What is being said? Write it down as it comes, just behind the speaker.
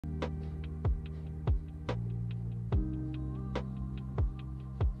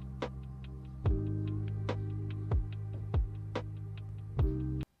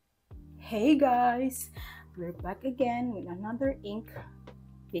Hey guys, we're back again with another ink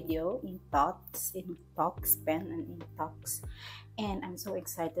video in talks pen and in talks, and I'm so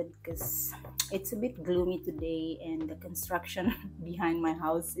excited because it's a bit gloomy today and the construction behind my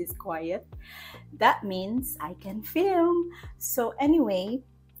house is quiet. That means I can film. So anyway,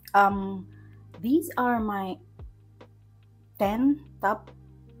 these are my 10 top,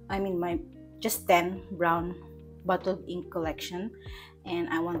 my just 10 brown bottled ink collection, and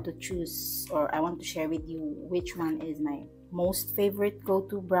I want to choose, or I want to share with you which one is my most favorite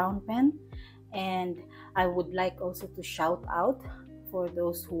go-to brown pen. And I would like also to shout out for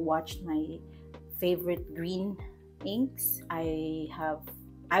those who watched my favorite green inks. I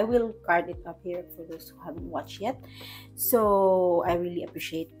will card it up here for those who haven't watched yet. So I really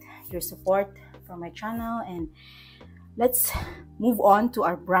appreciate your support for my channel, and let's move on to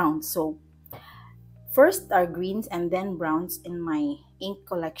our browns. So first are greens and then browns in my ink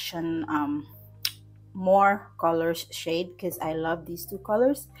collection, more colors shade, because I love these two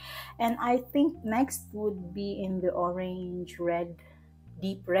colors. And I think next would be in the orange, red,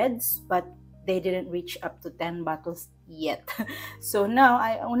 deep reds, but they didn't reach up to 10 bottles yet. So now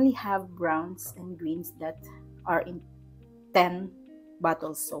I only have browns and greens that are in 10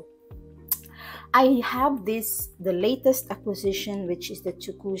 bottles. So I have the latest acquisition, which is the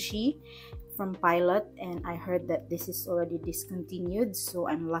Tsukushi from Pilot, and I heard that this is already discontinued, so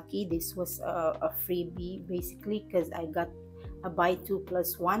I'm lucky. This was a freebie basically, because I got a buy 2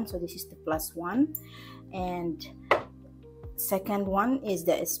 plus 1, so this is the plus 1. And second one is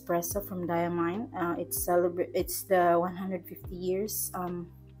the Espresso from Diamine. It's the 150 years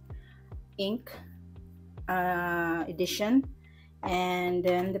ink edition. And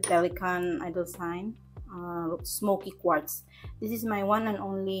then the Pelikan Idol Sign Smoky Quartz. This is my one and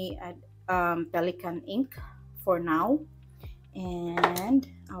only Pelikan ink for now. And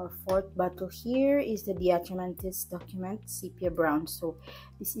our fourth bottle here is the Diatramantis Document Sepia Brown. So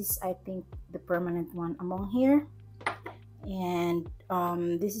this is, I think, the permanent one among here. And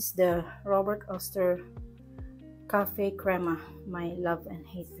this is the Robert Oster Cafe Crema, my love and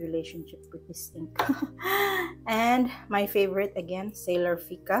hate relationship with this ink. And my favorite again, Sailor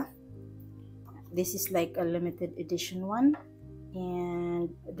Fika. This is like a limited edition one. And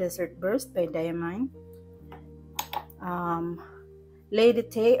Desert Burst by Diamine. Lady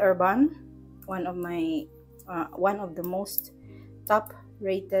Tay Urban, one of the most top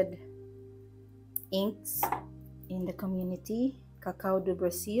rated inks in the community. Cacao do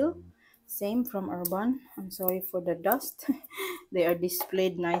Brazil, same from Urban. I'm sorry for the dust. They are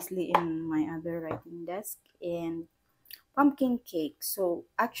displayed nicely in my other writing desk. And pumpkin cake. So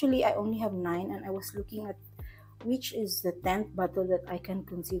actually I only have 9, and I was looking at which is the 10th bottle that I can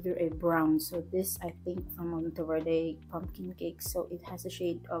consider a brown. So this, I think, from Monteverde pumpkin cake. So it has a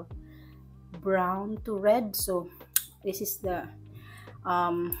shade of brown to red. So this is the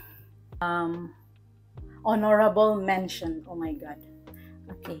honorable mention. Oh my god.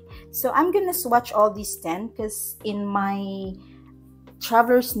 Okay, so I'm gonna swatch all these 10, because in my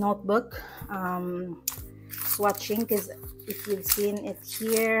traveler's notebook swatching, because if you've seen it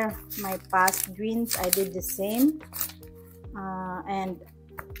here, my past greens, I did the same. And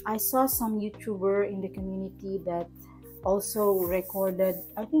I saw some YouTuber in the community that also recorded,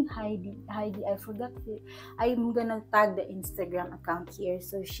 I think Heidi, I forgot. I'm gonna tag the Instagram account here.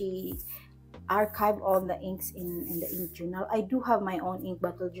 So she archived all the inks in the ink journal. I do have my own ink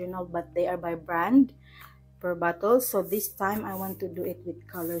bottle journal, but they are by brand per bottle. So this time I want to do it with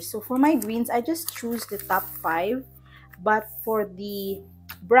colors. So for my greens, I just choose the top 5. But for the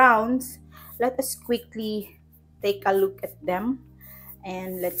browns, let us quickly take a look at them,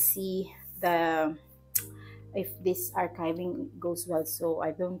 and let's see if this archiving goes well. So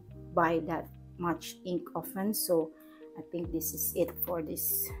I don't buy that much ink often, so I think this is it for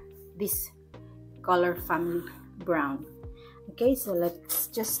this color family brown. Okay, so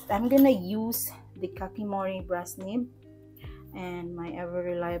I'm gonna use the Kakimori brass nib and my ever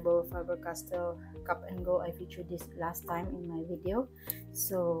reliable Faber-Castell Cup and Go. I featured this last time in my video,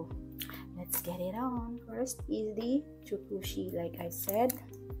 so let's get it on. First is the Tsukushi, like I said,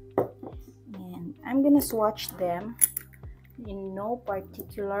 and I'm gonna swatch them in no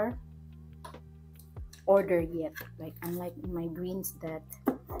particular order yet, like unlike in my greens that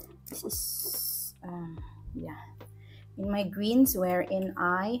this is in my greens wherein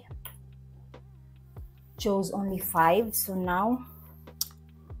I chose only 5. So now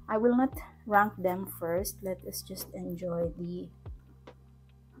I will not rank them first. Let us just enjoy the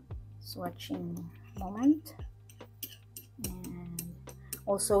swatching moment. And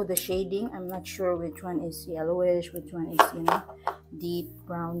also the shading, I'm not sure which one is yellowish, which one is deep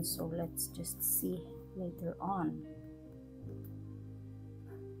brown, so let's just see later on.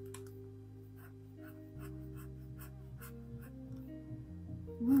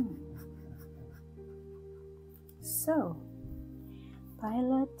 So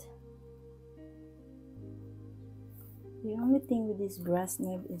pilot, the only thing with this brass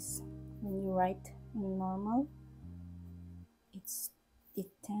nib is when you write in normal, it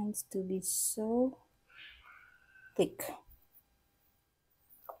tends to be so thick.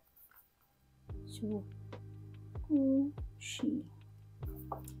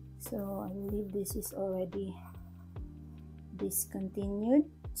 So I believe this is already discontinued,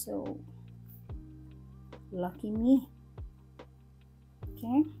 so lucky me.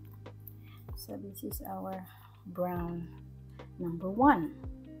 Okay, so this is our brown number 1.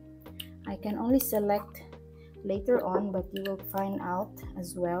 I can only select later on, but you will find out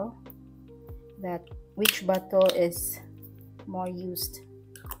as well that which bottle is more used.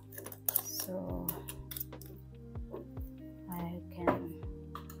 So I think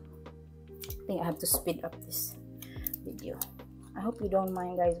I have to speed up this video. I hope you don't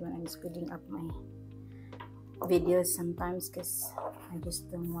mind, guys, when I'm speeding up my videos sometimes, because I just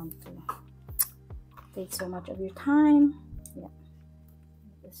don't want to take so much of your time. Yeah,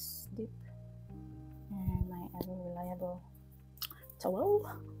 this dip and my ever reliable towel.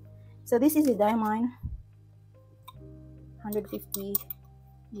 So this is a diamond, 150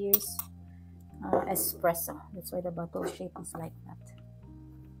 years espresso. That's why the bottle shape is like that.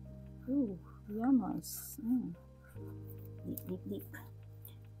 Ooh, yummies. Deep.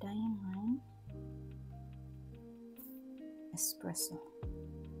 Diamond espresso.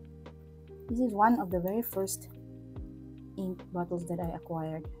 This is one of the very first ink bottles that I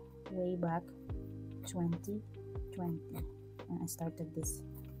acquired way back 2020 when I started this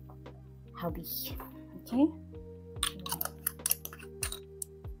hobby. Okay,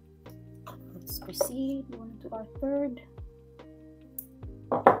 let's proceed on to our third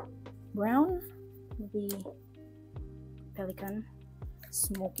brown, the Pelikan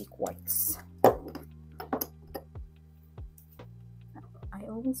Smoky Quartz. I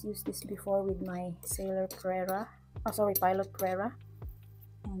always use this before with my Pilot Prera,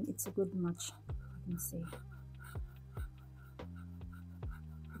 and it's a good match. You can see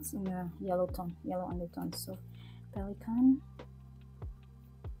it's in a yellow undertone. So Pelikan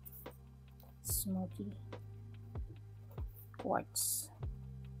Smoky Quartz.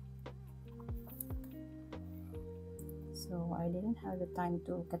 So I didn't have the time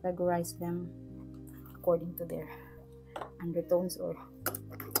to categorize them according to their undertones or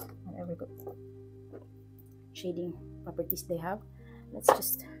whatever shading properties they have. Let's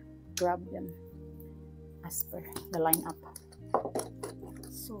just grab them as per the lineup.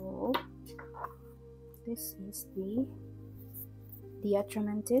 So this is the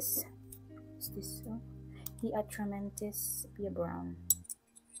Diatramentis. Is this Diatramentis Sepia Brown?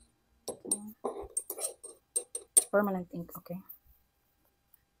 Okay. Permanent ink. Okay.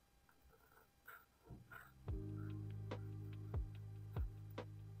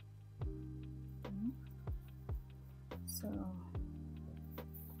 So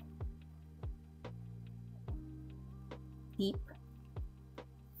deep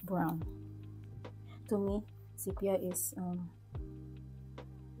brown. To me, sepia is a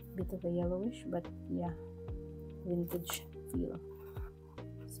bit of a yellowish, but yeah, vintage feel.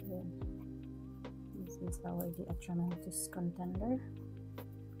 So this is our Diatramentis contender.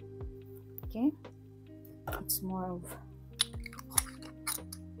 Okay, it's more of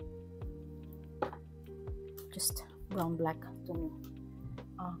just brown black to me.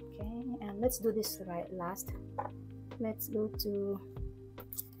 Okay, and let's do this last. Let's go to,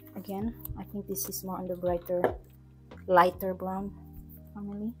 again, I think this is more on the lighter brown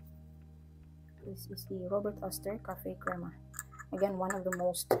family. This is the Robert Oster Cafe Crema. Again, one of the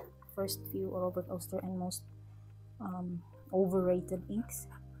first few Robert Oster and most overrated inks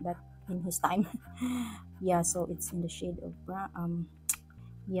that in his time. Yeah, so it's in the shade of brown,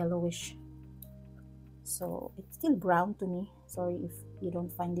 yellowish. So it's still brown to me. Sorry if you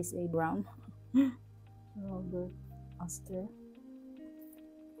don't find this a brown. Robert Oster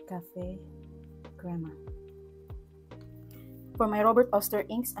Cafe Crema. For my Robert Oster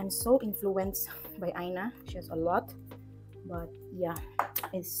inks, I'm so influenced by Aina. She has a lot, but yeah,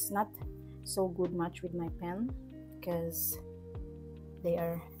 it's not so good match with my pen because they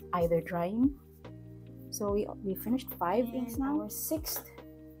are either drying. So we finished 5 inks now. Our 6th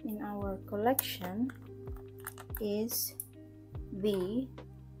in our collection is the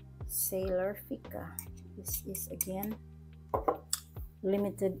Sailor Fika. This is again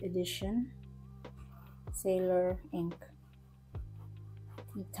limited edition Sailor ink.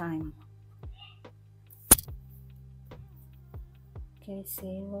 tea time. Okay,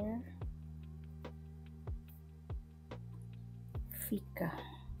 sailor, fika.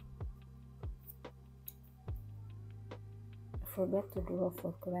 I forgot to draw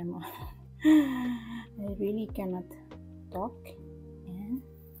for crema. I really cannot talk and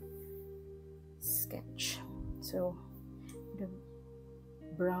sketch. So the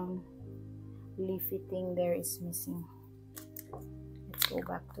brown leafy thing there is missing. Let's go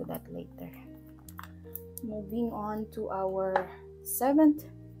back to that later. Moving on to our 7th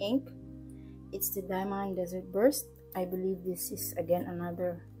ink. It's the Diamond Desert Burst. I believe this is again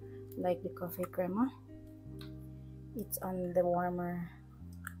another like the coffee crema. It's on the warmer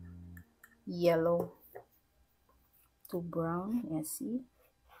yellow to brown. Yeah, see,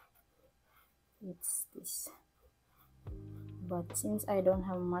 it's this, but since I don't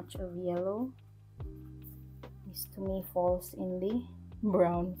have much of yellow, this to me falls in the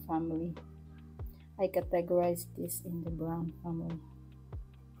brown family. I categorize this in the brown family.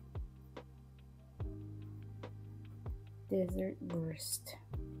 Desert Burst.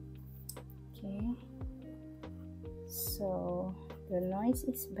 Okay, so the noise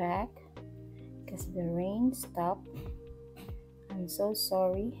is back because the rain stopped. I'm so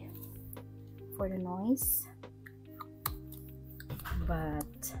sorry for the noise,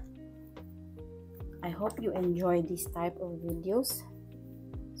 but I hope you enjoy this type of videos,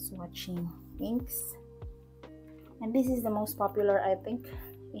 swatching inks. And this is the most popular, I think,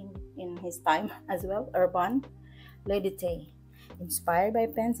 in his time as well, Urban L'Edité, inspired by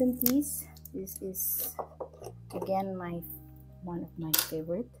pens and teas. This is again one of my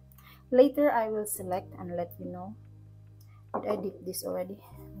favorite. Later I will select and let you know. Did I dip this already?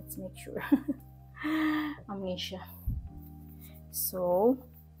 Let's make sure. Amnesia. So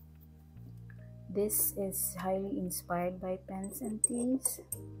this is highly inspired by pens and teas.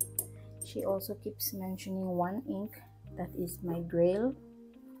 She also keeps mentioning one ink that is my grail.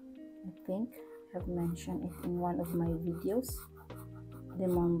 I think I've mentioned it in one of my videos. The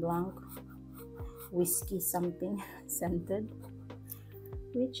Mont Blanc whiskey something scented,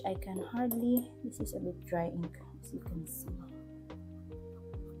 which I can hardly. This is a bit dry ink, as you can see.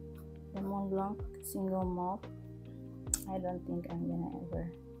 The Mont Blanc single malt. I don't think I'm gonna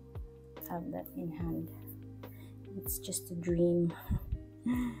ever have that in hand. It's just a dream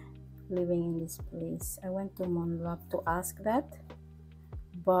living in this place. I went to Mont Blanc to ask that,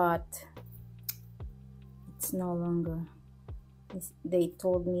 but it's no longer. They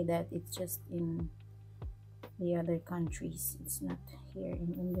told me that it's just in the other countries. It's not here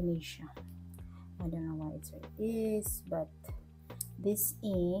in Indonesia. I don't know why it's like this, but this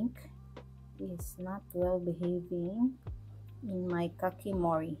ink is not well behaving in my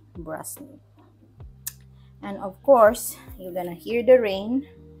Kakimori brass nib. And of course, you're gonna hear the rain.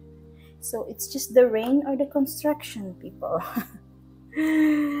 So it's just the rain or the construction, people.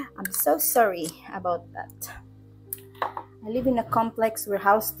 I'm so sorry about that. I live in a complex where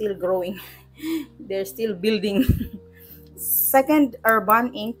house still growing. They're still building. Second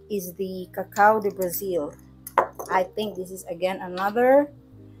Urban ink is the Cacao de Brazil. I think this is again another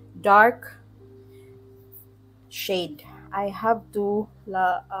dark shade. I have to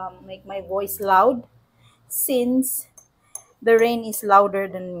make my voice loud since the rain is louder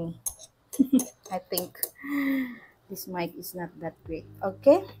than me. I think this mic is not that great.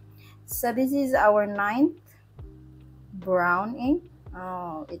 Okay, so this is our 9th brown ink.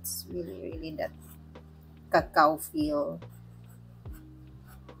 Oh, it's really that cacao feel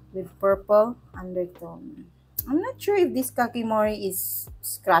with purple undertone. I'm not sure if this Kakimori is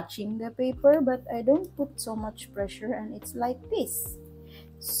scratching the paper, but I don't put so much pressure and it's like this.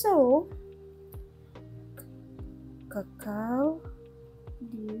 So Cacao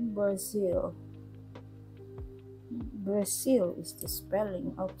de Brazil. Brazil is the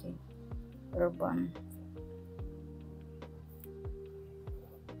spelling. Okay, Urban.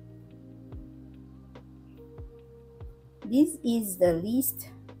 This is the least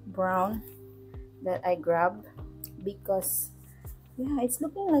brown that I grabbed because yeah, it's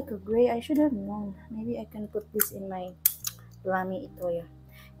looking like a gray. I should have known. Maybe I can put this in my Lamy Itoya.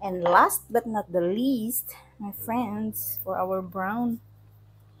 And last but not the least, my friends, for our brown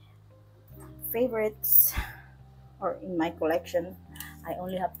favorites, or in my collection, I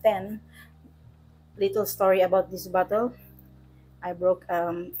only have 10. Little story about this bottle. I broke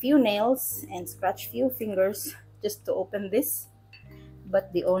few nails and scratched few fingers just to open this,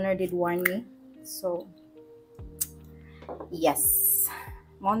 but the owner did warn me. So yes,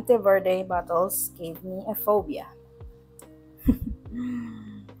 Monteverde bottles gave me a phobia.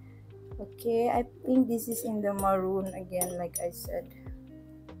 Okay, I think this is in the maroon again, like I said.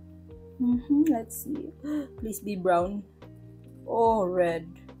 Let's see. Please be brown. Oh, red.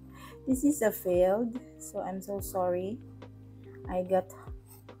 This is a failed, so I'm so sorry. I got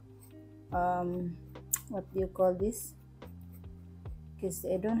what do you call this? Because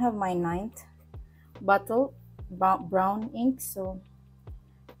I don't have my 9th bottle brown ink, so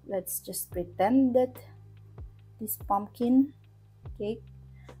let's just pretend that this pumpkin cake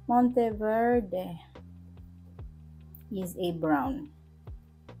Monteverde is a brown.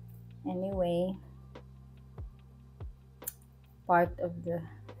 Anyway, part of the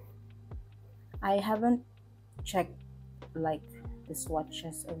I haven't checked like the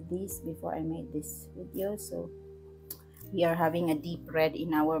swatches of these before I made this video, so we are having a deep red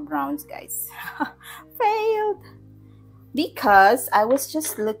in our browns, guys. Failed because I was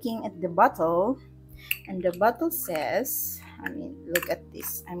just looking at the bottle, and the bottle says, I mean, look at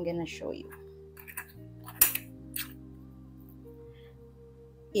this. I'm gonna show you.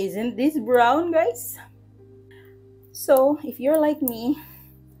 Isn't this brown, guys? So if you're like me,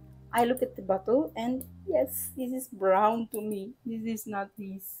 I look at the bottle and yes, this is brown to me. This is not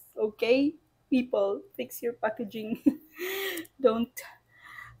this. Okay, people, fix your packaging. Don't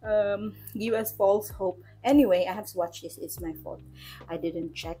give us false hope. Anyway, I have swatched this. It's my fault. I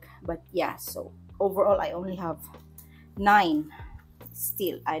didn't check. But yeah, so overall, I only have 9.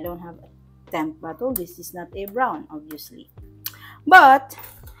 Still, I don't have a 10th bottle. This is not a brown, obviously. But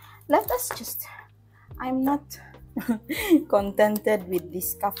let us just... I'm not contented with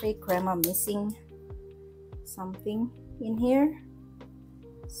this cafe crema missing something in here,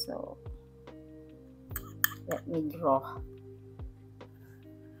 so let me draw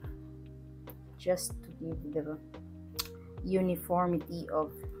just to give the uniformity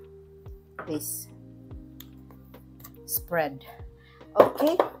of this spread.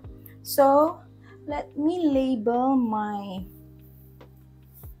 Okay, so let me label my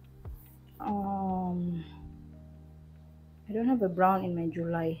I don't have a brown in my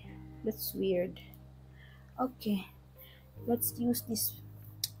July. That's weird. Okay, let's use this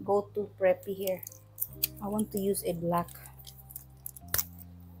go-to preppy here. I want to use a black.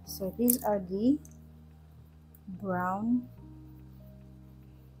 So these are the brown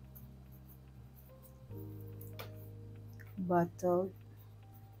bottled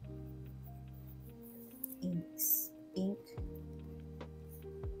ink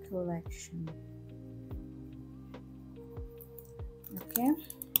collection. Okay,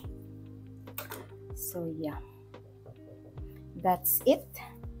 so yeah, that's it.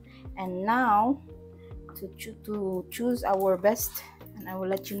 And now to choose our best, and I will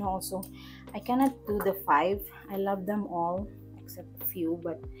let you know also, I cannot do the 5. I love them all except a few,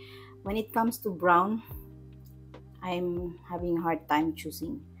 but when it comes to brown, I'm having a hard time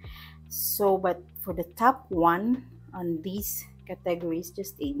choosing. So but for the top 1 on these categories,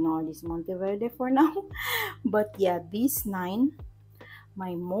 just ignore this Monteverde for now. But yeah, these 9,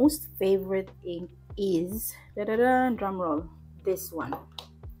 my most favorite ink is, drum roll, this one,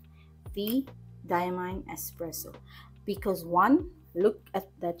 the Diamine Espresso. Because 1, look at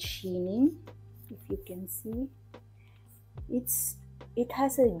that sheening, if you can see, it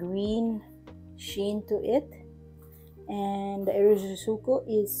has a green sheen to it, and the Irizuko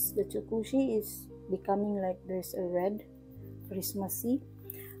is, the Tsukushi is becoming like there's a red Christmassy,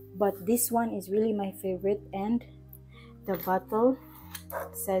 but this one is really my favorite, and the bottle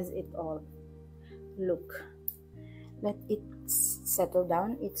says it all. Look, let it settle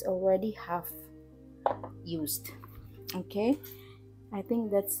down. It's already half used. Okay, I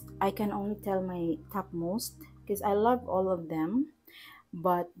think that's, I can only tell my top most because I love all of them,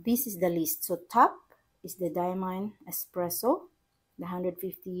 but this is the least. So top is the Diamine Espresso, the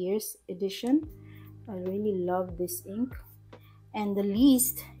 150 years edition. I really love this ink. And the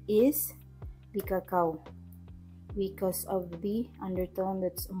least is the Cacao, because of the undertone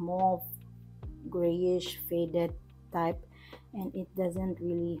that's mauve, grayish, faded type, and it doesn't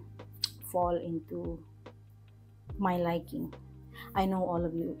really fall into my liking. I know all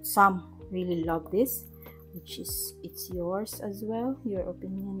of you, some really love this, which is, it's yours as well, your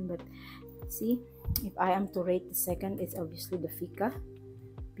opinion. But see, if I am to rate the second, it's obviously the Fika,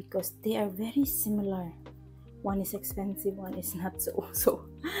 because they are very similar. One is expensive, one is not so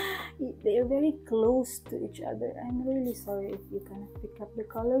they are very close to each other. I'm really sorry if you cannot pick up the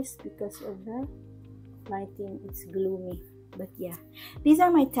colors because of the lighting, it's gloomy. But yeah, these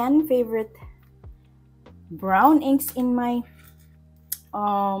are my 10 favorite brown inks in my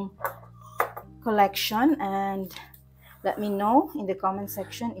collection, and let me know in the comment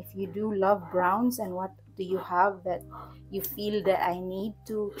section if you do love browns and what do you have that you feel that I need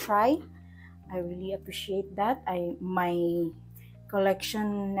to try. I really appreciate that. My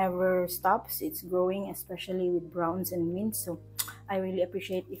collection never stops. It's growing, especially with browns and mints. So I really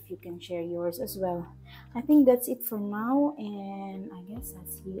appreciate if you can share yours as well. I think that's it for now, and I guess I'll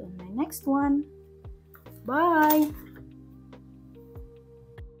see you on my next one. Bye!